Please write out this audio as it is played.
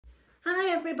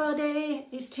everybody,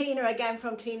 it's Tina again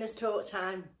from Tina's Talk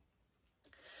Time.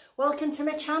 Welcome to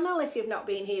my channel if you've not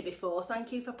been here before.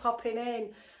 Thank you for popping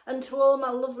in, and to all my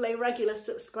lovely regular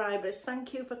subscribers,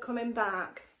 thank you for coming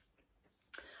back.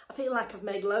 I feel like I've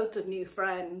made loads of new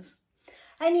friends.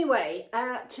 Anyway,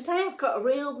 today I've got a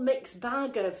real mixed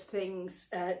bag of things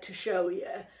to show you.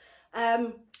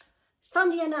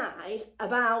 Sandy and I,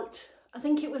 I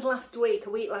think it was last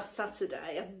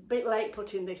Saturday, a bit late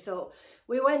putting this up,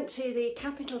 we went to the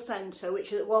Capital Centre,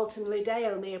 which is at Walton Le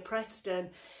Dale near Preston.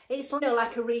 It's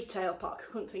like a retail park,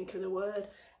 I couldn't think of the word.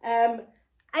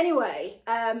 Anyway,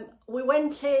 we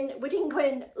went in, we didn't go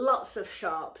in lots of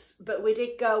shops, but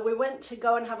we went to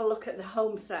go and have a look at the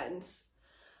Home Sense.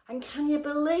 And can you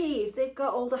believe they've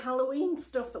got all the Halloween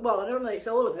stuff? Well, I don't know if it's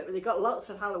all of it, but they've got lots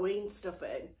of Halloween stuff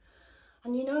in.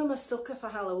 And you know I'm a sucker for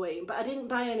Halloween, but I didn't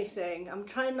buy anything. I'm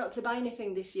trying not to buy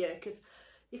anything this year because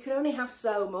you can only have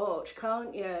so much,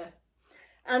 can't you?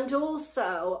 And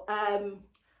also,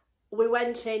 we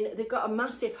went in, they've got a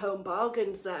massive Home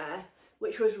Bargains there,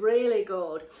 which was really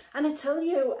good. And I tell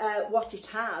you what it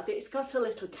has, it's got a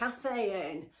little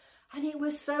cafe in, and it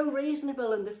was so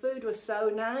reasonable and the food was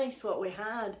so nice what we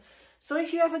had. So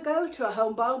if you ever go to a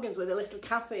Home Bargains with a little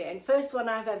cafe in, first one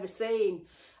I've ever seen,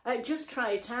 just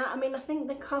try it out. I mean, I think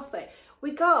the coffee,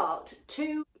 we got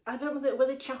two, I don't know, were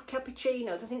they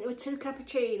cappuccinos? I think there were 2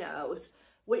 cappuccinos,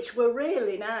 which were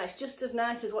really nice, just as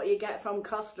nice as what you get from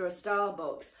Costa or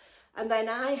Starbucks. And then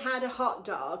I had a hot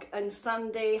dog and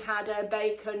Sandy had a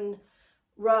bacon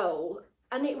roll,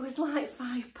 and it was like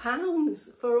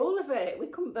 £5 for all of it. We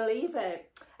couldn't believe it.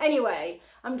 Anyway,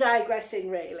 I'm digressing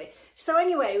really. So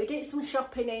anyway, we did some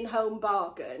shopping in Home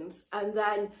Bargains, and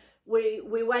then we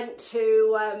went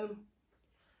to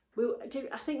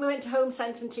I think we went to Home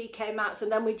Sense and TKMaxx,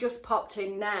 and then we just popped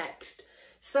in Next.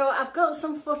 So I've got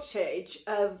some footage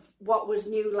of what was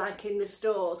new like in the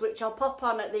stores, which I'll pop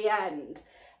on at the end.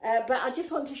 But I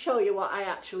just want to show you what I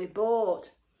actually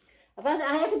bought. I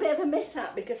had a bit of a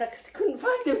mishap because I couldn't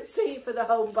find the receipt for the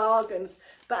Home Bargains,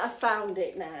 but I found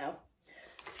it now.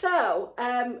 So,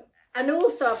 and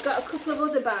also I've got a couple of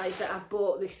other buys that I've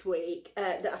bought this week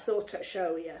that I thought I'd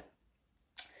show you.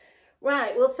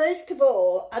 Right, well, first of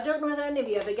all, I don't know whether any of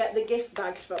you ever get the gift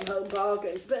bags from Home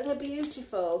Bargains, but they're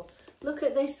beautiful. Look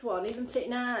at this one, isn't it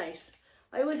nice?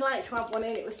 I always like to have one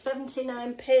in. It was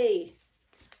 79p.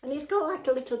 And it's got like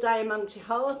a little diamante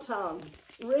heart on.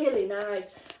 Really nice.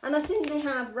 And I think they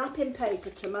have wrapping paper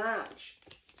to match.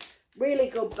 Really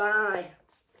good buy.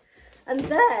 And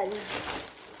then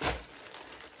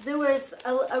there was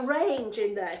a range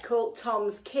in there called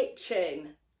Tom's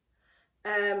Kitchen.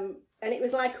 And it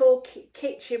was like all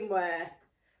kitchenware.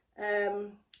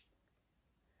 I'm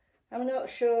not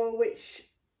sure which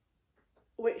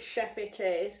chef it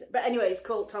is. But anyway, it's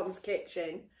called Tom's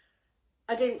Kitchen.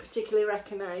 I didn't particularly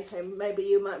recognise him. Maybe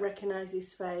you might recognise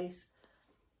his face.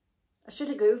 I should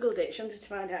have Googled it, shouldn't have, to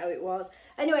find out how it was.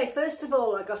 Anyway, first of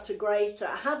all, I got a grater.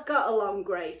 I have got a long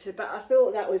grater, but I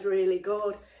thought that was really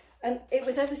good. And it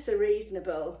was ever so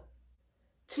reasonable.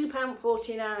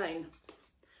 £2.49.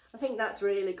 I think that's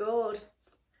really good.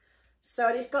 So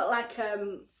it's got like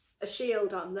a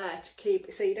shield on there to keep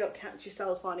it so you don't catch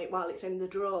yourself on it while it's in the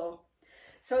drawer.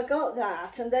 So I got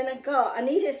that, and then I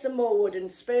needed some more wooden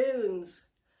spoons.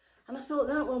 And I thought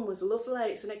that one was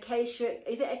lovely. It's an acacia,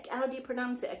 how do you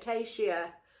pronounce it?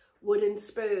 Acacia wooden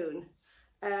spoon.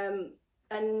 And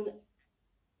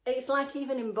it's like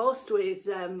even embossed with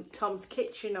Tom's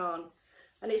Kitchen on.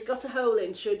 And it's got a hole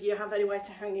in should you have anywhere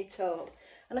to hang it up.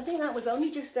 And I think that was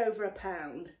only just over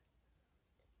 £1.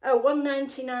 Oh,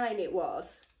 £1.99 it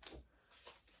was.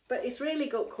 But it's really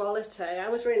good quality. I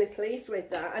was really pleased with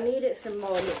that. I needed some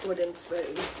more wooden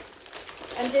spoons.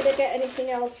 And did I get anything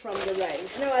else from the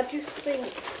range? No, I just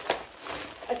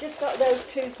got those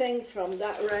 2 things from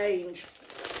that range.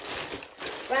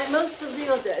 Right, most of the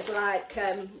others, like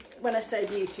when I say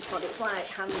beauty products, like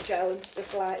hand gel and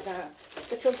stuff like that.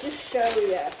 But I'll just show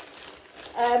you.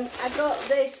 I got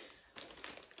this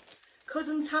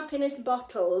Cousin's Happiness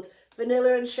bottled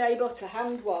vanilla and shea butter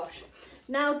hand wash.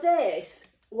 Now this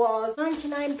was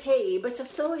 99p, but I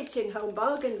saw it in Home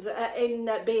Bargains in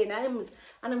B&M's,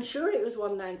 and I'm sure it was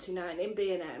 £1.99 in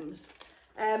B&M's.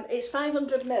 It's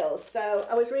 500 ml, so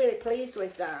I was really pleased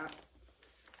with that.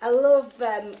 I love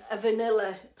a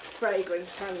vanilla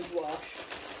fragrance hand wash.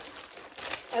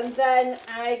 And then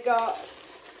I got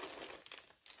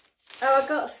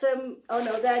some, oh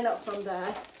no, they're not from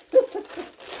there.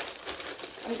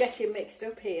 I'm getting mixed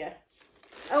up here.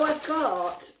 Oh, I've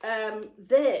got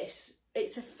this.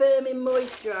 It's a firming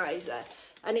moisturiser,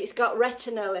 and it's got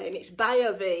retinol in. It's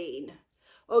Biovine.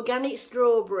 organic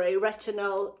strawberry,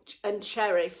 retinol and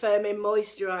cherry firming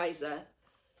moisturiser.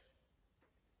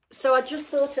 So I just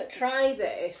thought I'd try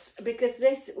this because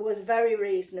this was very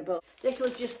reasonable. This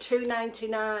was just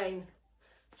 £2.99,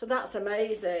 so that's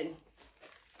amazing.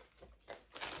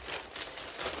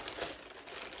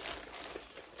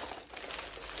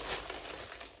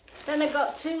 Then I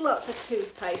got 2 lots of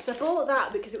toothpaste. I bought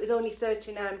that because it was only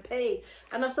 39p,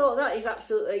 and I thought that is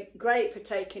absolutely great for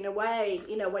taking away,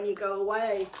 you know, when you go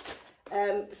away.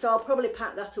 So I'll probably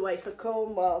pack that away for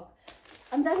Cornwall.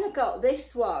 And then I got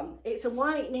this one. It's a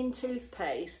whitening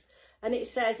toothpaste, and it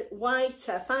says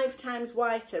whiter, 5 times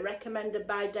whiter, recommended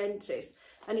by dentists,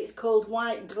 and it's called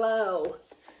White Glow.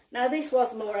 Now this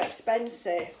was more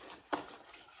expensive,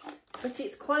 but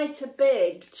it's quite a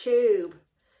big tube.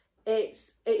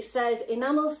 It says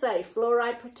enamel safe,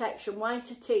 fluoride protection,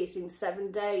 whiter teeth in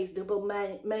 7 days, double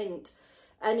mint,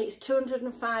 and it's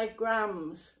 205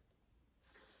 grams.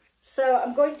 So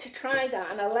I'm going to try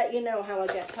that, and I'll let you know how I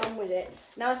get on with it.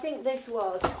 Now I think this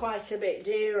was quite a bit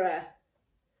dearer.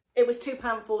 It was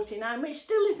 £2.49, which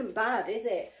still isn't bad, is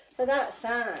it? For that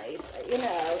size, you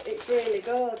know, it's really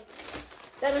good.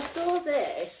 Then I saw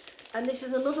this, and this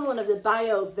is another one of the Vine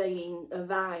or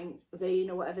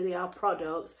whatever they are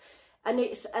products, and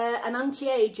it's an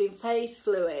anti-aging face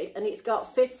fluid, and it's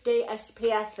got 50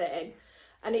 SPF in,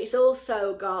 and it's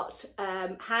also got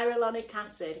hyaluronic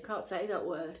acid, I can't say that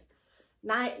word,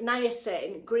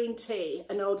 niacin, green tea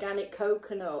and organic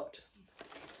coconut.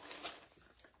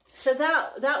 So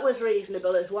that was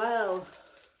reasonable as well.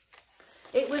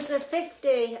 It was the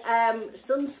 50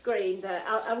 sunscreen that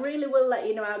I really will let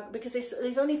you know how, because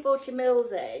there's only 40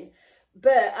 mils in,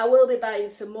 but I will be buying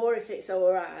some more if it's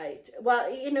all right.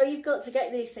 Well, you know, you've got to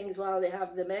get these things while they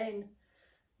have them in.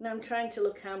 And I'm trying to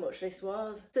look how much this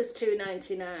was. It's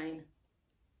 £2.99.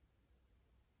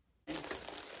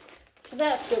 So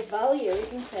that's good value,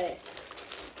 isn't it?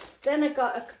 Then I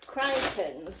got a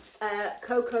Crichton's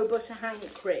cocoa butter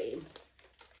hand cream.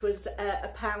 It was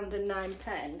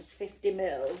 £1.09, 50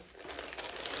 mils.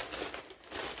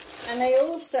 And I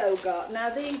also got, now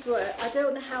these were, I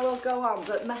don't know how I'll go on,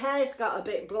 but my hair's got a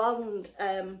bit blonde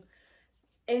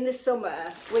in the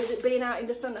summer, with it being out in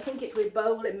the sun. I think it's with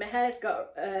bowling, my hair's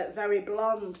got very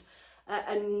blonde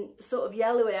and sort of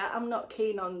yellowy. I'm not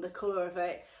keen on the colour of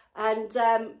it. And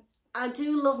I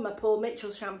do love my Paul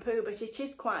Mitchell shampoo, but it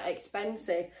is quite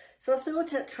expensive. So I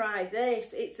thought I'd try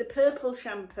this. It's the purple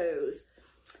shampoos,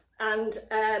 and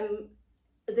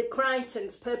the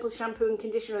Crichton's purple shampoo and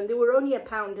conditioner, and they were only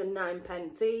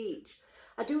 £1.09 each.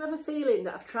 I do have a feeling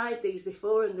that I've tried these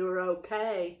before and they were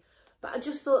okay, but I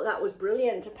just thought that was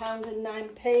brilliant,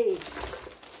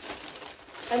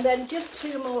 £1.09. And then just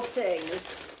 2 more things.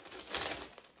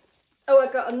 Oh, I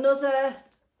got another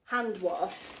hand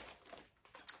wash,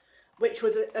 which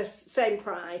was a same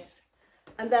price.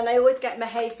 And then I always get my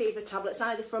hay fever tablets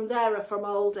either from there or from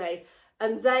Aldi,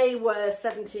 and they were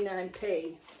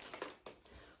 79p.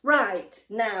 Right,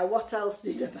 now what else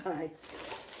did I buy?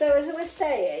 So as I was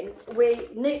saying, we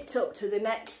nipped up to the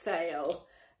next sale,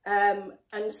 and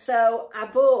so I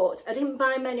didn't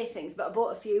buy many things, but I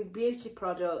bought a few beauty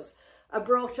products. I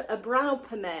brought a brow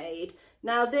pomade.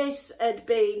 Now this had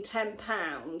been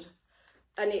 £10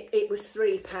 and it was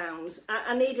 £3.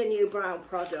 I need a new brow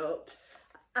product.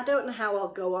 I don't know how I'll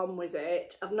go on with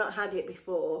it. I've not had it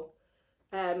before.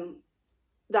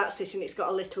 That's it, and it's got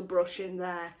a little brush in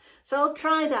there. So I'll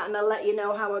try that and I'll let you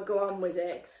know how I go on with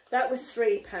it. That was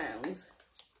 £3.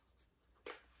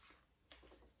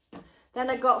 Then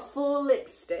I got 4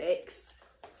 lipsticks,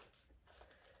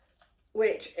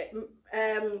 which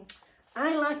I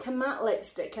like a matte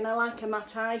lipstick and I like a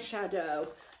matte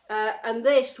eyeshadow. And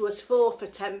this was 4 for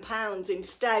 £10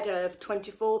 instead of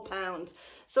 £24.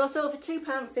 So I sold for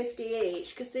 £2.50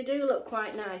 each, because they do look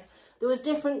quite nice. There was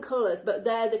different colours, but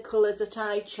they're the colours that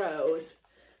I chose.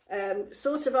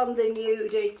 Sort of on the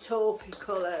nudie, taupey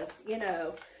colours, you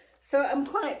know. So I'm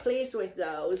quite pleased with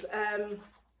those.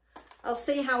 I'll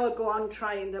see how I go on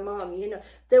trying them on, you know.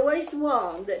 There was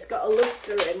one that's got a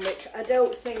lustre in, which I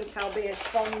don't think I'll be as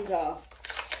fond of.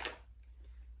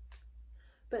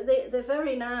 But they're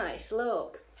very nice,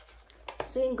 look.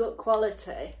 Seeing good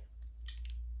quality.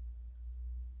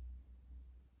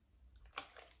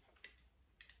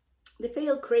 They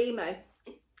feel creamy.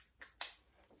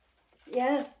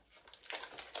 Yeah.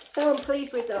 So I'm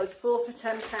pleased with those, 4 for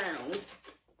 £10.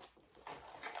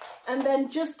 And then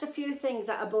just a few things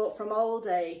that I bought from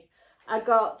Aldi. I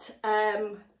got,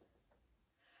 oh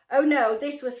no,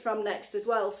 this was from Next as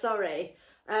well, sorry.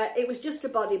 It was just a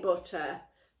body butter.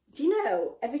 Do you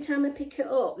know, every time I pick it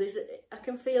up, I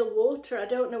can feel water. I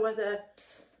don't know whether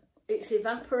it's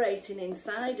evaporating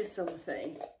inside or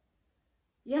something.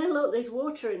 Yeah, look, there's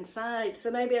water inside,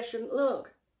 so maybe I shouldn't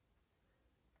look.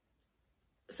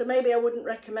 So maybe I wouldn't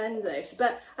recommend this.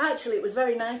 But actually, it was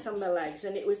very nice on my legs,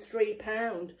 and it was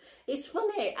 £3. It's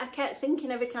funny, I kept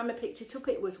thinking every time I picked it up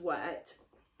it was wet.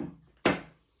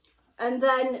 And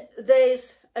then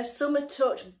there's a Summer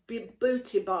Touch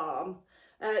Booty Balm.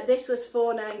 This was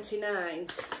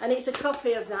 £4.99, and it's a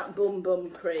copy of that Bum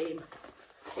Bum cream.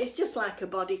 It's just like a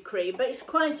body cream, but it's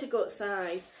quite a good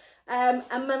size.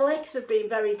 And my legs have been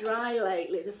very dry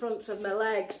lately, the fronts of my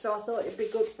legs, so I thought it'd be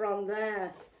good from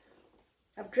there.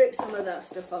 I've dripped some of that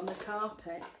stuff on the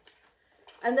carpet.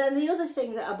 And then the other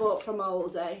thing that I bought from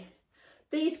Aldi,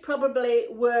 these probably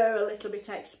were a little bit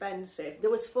expensive. There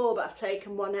was 4, but I've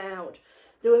taken 1 out.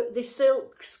 There were the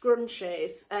silk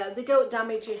scrunchies. They don't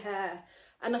damage your hair,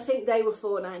 and I think they were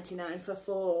 £4.99 for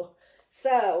 4.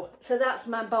 So that's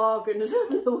my bargains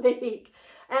of the week.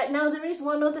 Now there is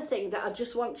one other thing that I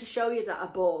just want to show you that I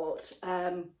bought.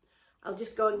 I'll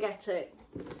just go and get it.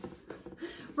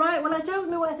 Right, well, I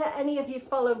don't know whether any of you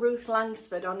follow Ruth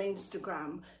Langsford on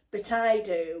Instagram, but I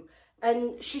do.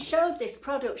 And she showed this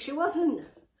product. She wasn't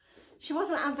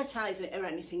advertising it or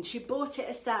anything. She bought it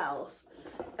herself,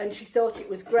 and she thought it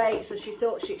was great, so she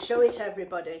thought she'd show it to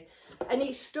everybody. And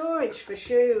it's storage for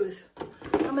shoes.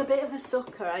 I'm a bit of a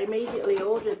sucker. I immediately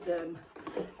ordered them.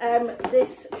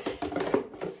 There's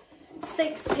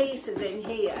 6 pieces in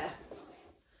here.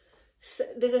 So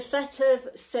there's a set of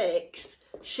 6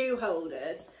 shoe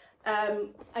holders,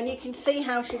 and you can see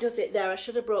how she does it there. I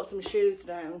should have brought some shoes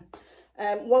down.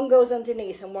 One goes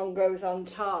underneath and one goes on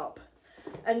top,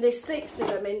 and there's 6 of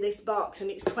them in this box, and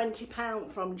it's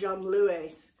 £20 from John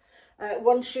Lewis.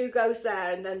 One shoe goes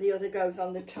there, and then the other goes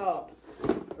on the top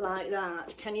like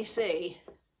that. Can you see?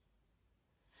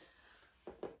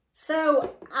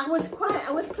 So I was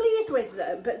pleased with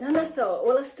them, but then I thought,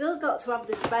 well, I've still got to have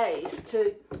the space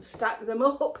to stack them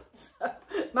up. So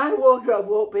my wardrobe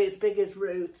won't be as big as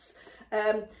Ruth's.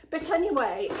 But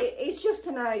anyway, it's just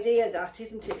an idea, that,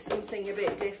 isn't it? Something a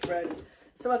bit different.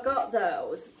 So I got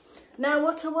those. Now,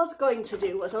 what I was going to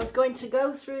do was I was going to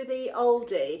go through the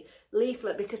Aldi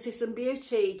leaflet, because there's some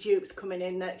beauty dupes coming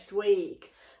in next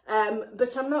week.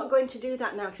 But I'm not going to do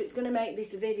that now, because it's going to make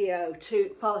this video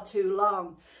far too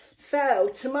long. So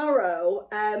tomorrow,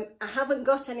 I haven't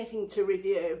got anything to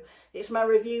review. It's my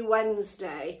review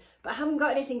Wednesday, but I haven't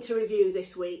got anything to review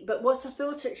this week. But what I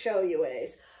thought I'd show you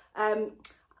is,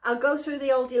 I'll go through the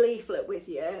Aldi leaflet with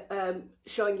you,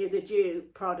 showing you the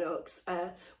dupe products,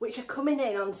 which are coming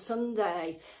in on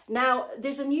Sunday. Now,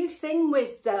 there's a new thing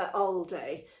with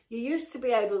Aldi. You used to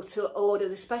be able to order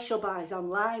the special buys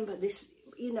online, but this,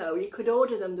 you know, you could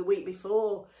order them the week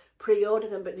before, pre-order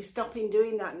them, but they're stopping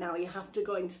doing that now. You have to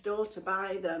go in store to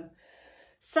buy them.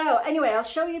 So anyway, I'll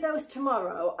show you those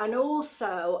tomorrow. And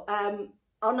also,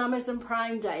 on Amazon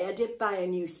Prime Day, I did buy a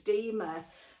new steamer.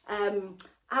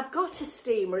 I've got a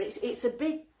steamer. It's a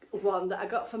big one that I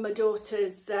got for my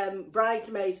daughter's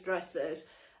bridesmaids dresses,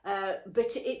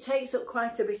 but it takes up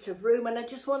quite a bit of room, and I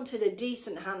just wanted a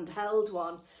decent handheld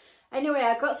one. Anyway,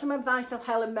 I got some advice off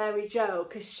Helen Mary Jo,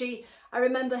 because I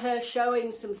remember her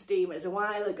showing some steamers a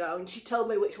while ago, and she told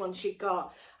me which one she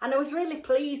got, and I was really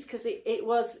pleased because it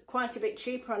was quite a bit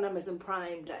cheaper on Amazon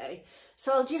Prime Day.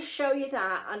 So I'll just show you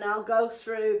that, and I'll go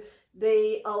through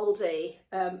the Aldi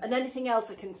and anything else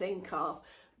I can think of.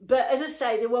 But as I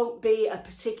say, there won't be a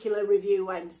particular review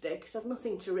Wednesday because I've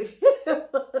nothing to review.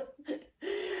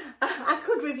 I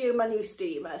could review my new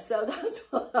steamer, so that's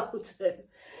what I'll do.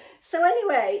 So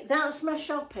anyway, that's my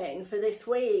shopping for this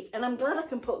week, and I'm glad I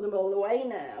can put them all away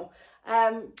now.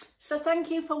 So thank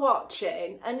you for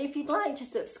watching, and if you'd like to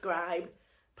subscribe,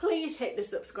 please hit the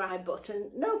subscribe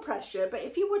button. No pressure, but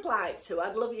if you would like to,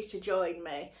 I'd love you to join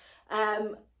me.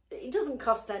 It doesn't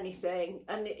cost anything,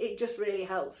 and it just really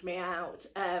helps me out.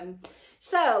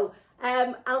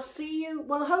 I'll see you,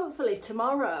 well, hopefully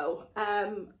tomorrow.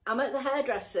 I'm at the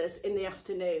hairdresser's in the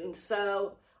afternoon,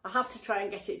 so I'll have to try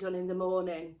and get it done in the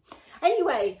morning.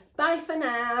 Anyway, bye for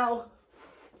now.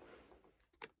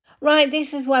 Right,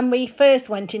 this is when we first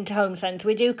went into Home Sense.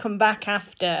 We do come back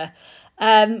after.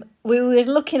 We were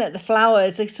looking at the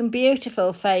flowers. There's some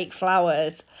beautiful fake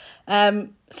flowers.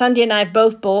 Sandy and I have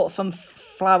both bought some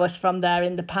flowers from there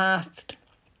in the past.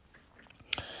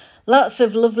 Lots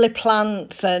of lovely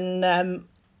plants and,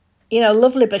 you know,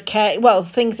 lovely bouquet. Well,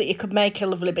 things that you could make a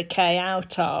lovely bouquet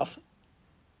out of.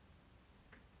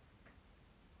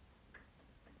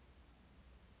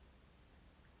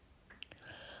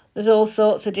 There's all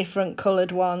sorts of different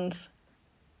coloured ones.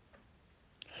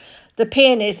 The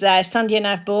peonies there, Sandy and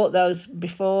I have bought those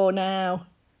before now.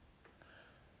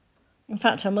 In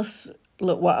fact, I must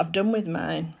look what I've done with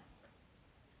mine.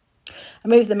 I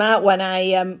moved them out when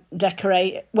I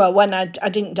decorate, well, when I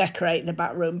didn't decorate the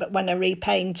back room, but when I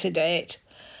repainted it,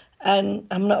 and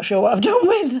I'm not sure what I've done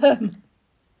with them.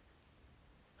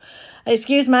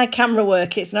 Excuse my camera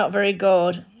work, it's not very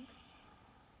good.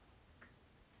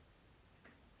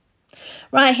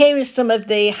 Right, here is some of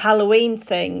the Halloween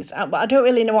things. I don't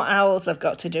really know what owls have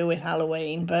got to do with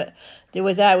Halloween, but they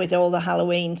were there with all the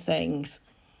Halloween things.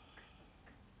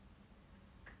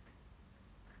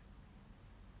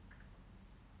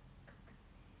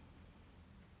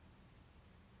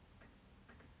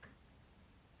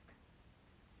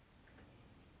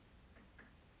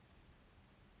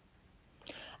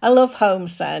 I love Home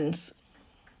Sense.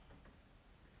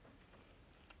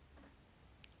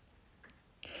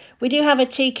 We do have a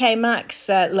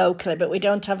TKMaxx locally, but we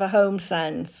don't have a Home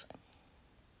Sense.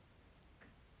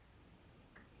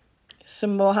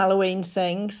 Some more Halloween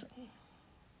things.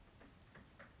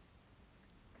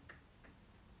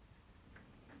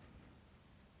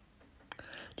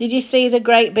 Did you see the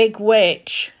great big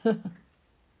witch?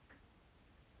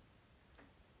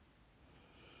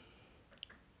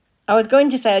 I was going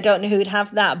to say I don't know who'd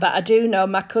have that, but I do know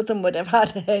my cousin would have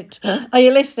had it. Are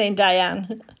you listening,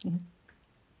 Diane?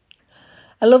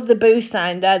 I love the boo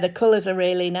sign there. The colours are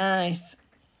really nice.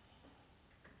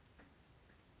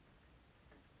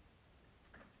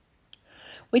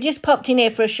 We just popped in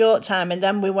here for a short time and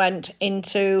then we went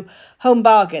into Home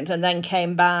Bargains and then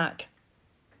came back.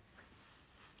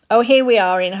 Oh, here we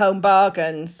are in Home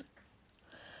Bargains.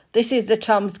 This is the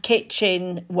Tom's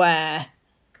kitchenware.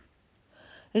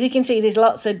 As you can see, there's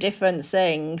lots of different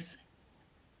things.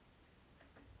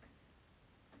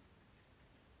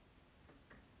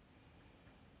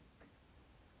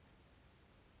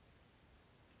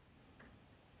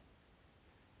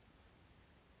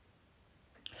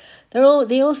 They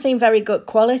all seem very good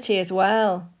quality as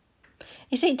well.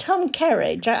 Is it Tom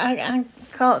Kerridge? I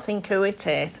can't think who it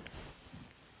is.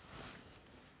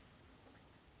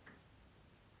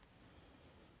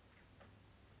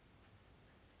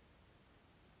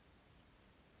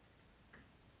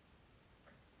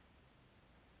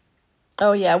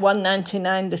 Oh yeah,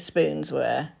 £1.99 the spoons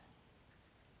were.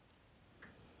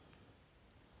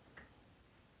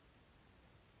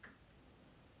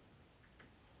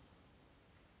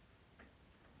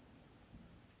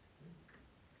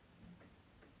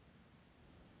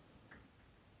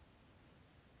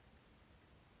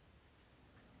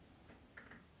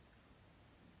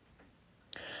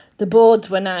 The boards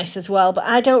were nice as well, but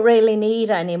I don't really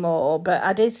need any more, but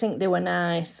I did think they were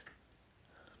nice.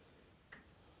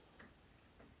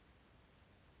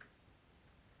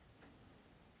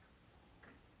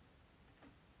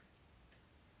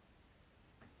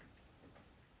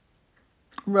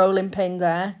 Rolling pin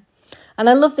there. And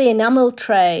I love the enamel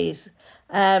trays.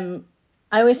 I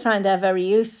always find they're very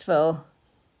useful.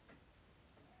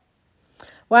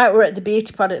 Right, we're at the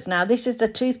beauty products now. This is the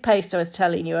toothpaste I was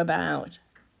telling you about.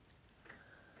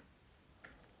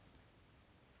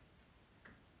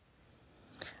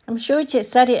 I'm sure it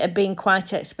said it had been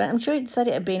quite expensive. I'm sure it said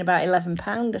it had been about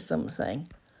 £11 or something.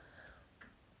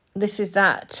 This is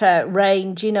that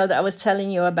range, you know, that I was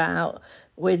telling you about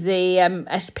with the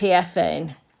SPF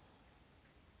in.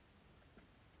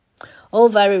 All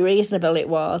very reasonable it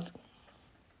was.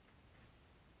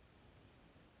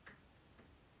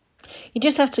 You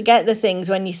just have to get the things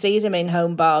when you see them in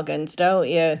Home Bargains, don't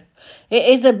you? It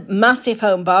is a massive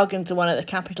Home Bargains, the one at the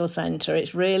Capital Centre.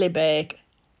 It's really big.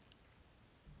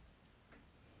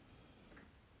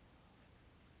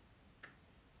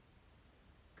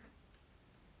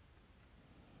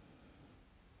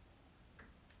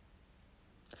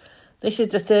 This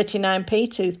is a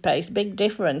 39p toothpaste, big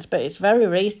difference, but it's very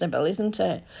reasonable, isn't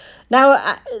it?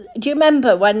 Now, do you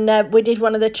remember when we did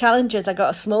one of the challenges? I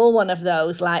got a small one of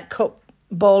those, like cup,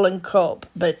 bowl and cup,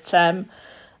 but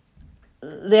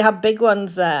they have big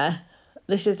ones there.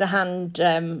 This is a hand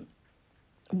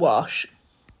wash.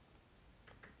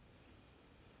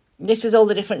 This is all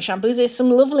the different shampoos. There's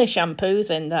some lovely shampoos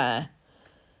in there.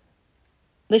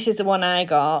 This is the one I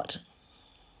got.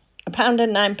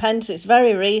 £1.09. It's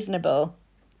very reasonable.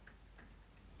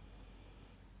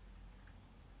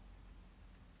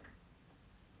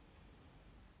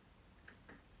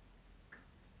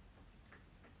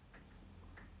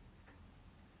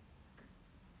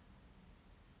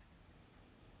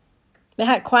 They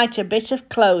had quite a bit of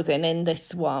clothing in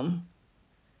this one.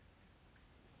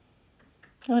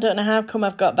 I don't know how come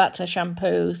I've got back to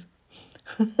shampoos.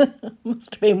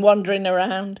 Must have been wandering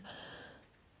around.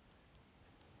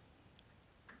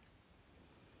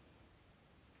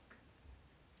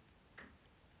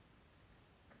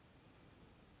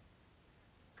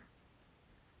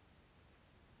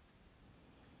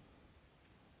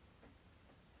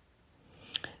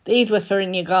 These were for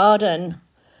in your garden.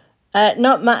 It's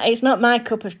not my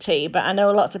cup of tea, but I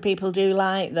know lots of people do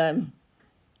like them.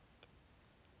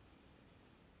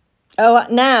 Oh,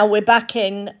 now we're back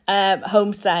in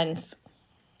Home Sense.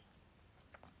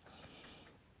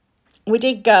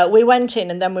 We went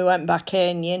in and then we went back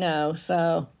in, you know,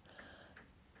 so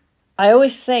I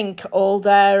always think all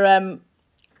their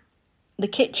the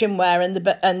kitchenware and the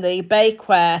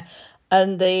bakeware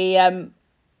and the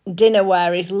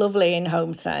dinnerware is lovely in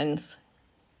Home Sense.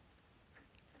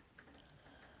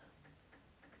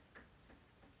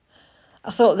 I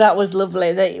thought that was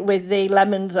lovely with the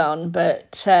lemons on,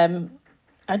 but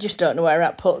I just don't know where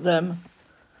I put them.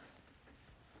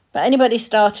 But anybody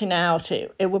starting out,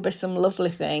 it would be some lovely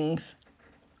things.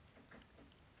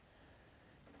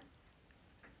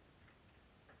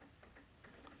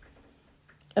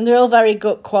 And they're all very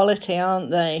good quality,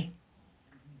 aren't they?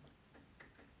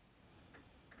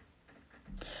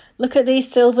 Look at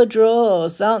these silver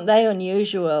drawers, aren't they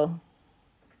unusual?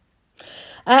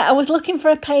 I was looking for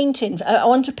a painting. I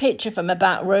want a picture from my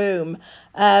back room.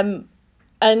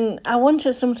 And I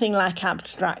wanted something like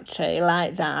abstract-y,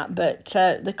 like that, but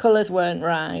the colours weren't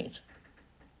right.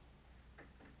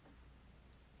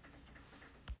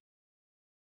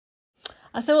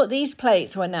 I thought these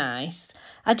plates were nice.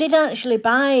 I did actually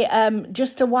buy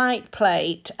just a white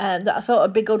plate that I thought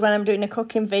would be good when I'm doing a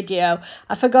cooking video.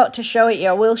 I forgot to show it you.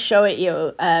 I will show it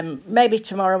you maybe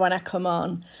tomorrow when I come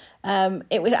on.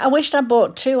 I wished I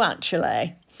bought two,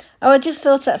 actually. Oh, I just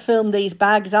thought I'd film these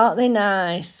bags. Aren't they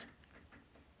nice?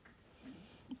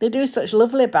 They do such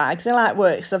lovely bags. They're like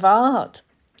works of art.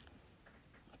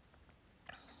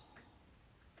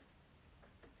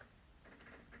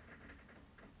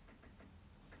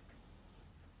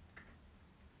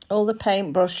 All the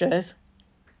paint brushes.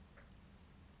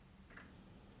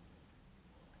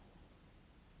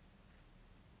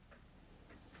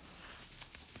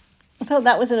 I thought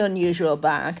that was an unusual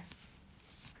bag.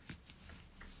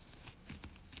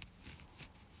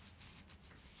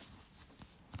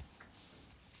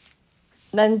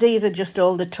 Then these are just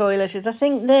all the toiletries. I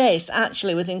think this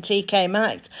actually was in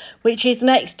TKMaxx, which is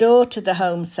next door to the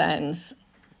Home Sense.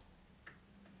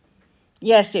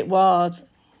 Yes, it was.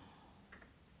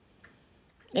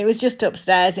 It was just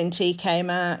upstairs in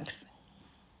TKMaxx.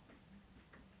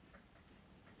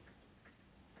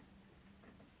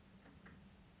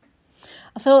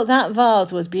 I thought that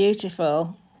vase was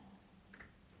beautiful.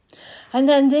 And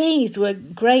then these were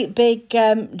great big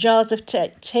jars of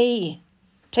tea.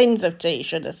 Tins of tea,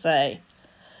 should I say.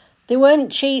 They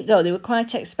weren't cheap, though. They were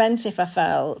quite expensive, I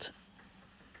felt.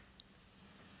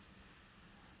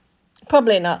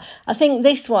 Probably not. I think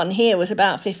this one here was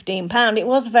about £15. It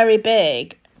was very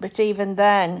big, but even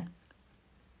then.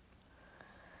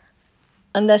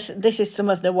 And this is some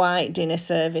of the white dinner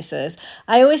services.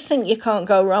 I always think you can't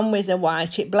go wrong with the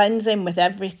white. It blends in with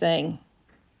everything.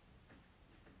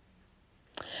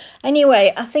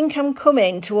 Anyway, I think I'm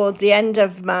coming towards the end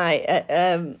of my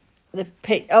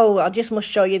I just must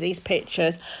show you these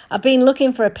pictures. I've been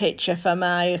looking for a picture for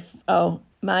my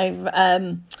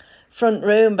front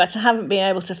room, but I haven't been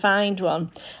able to find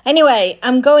one. Anyway,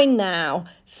 I'm going now.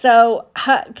 So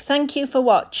thank you for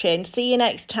watching. See you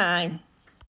next time.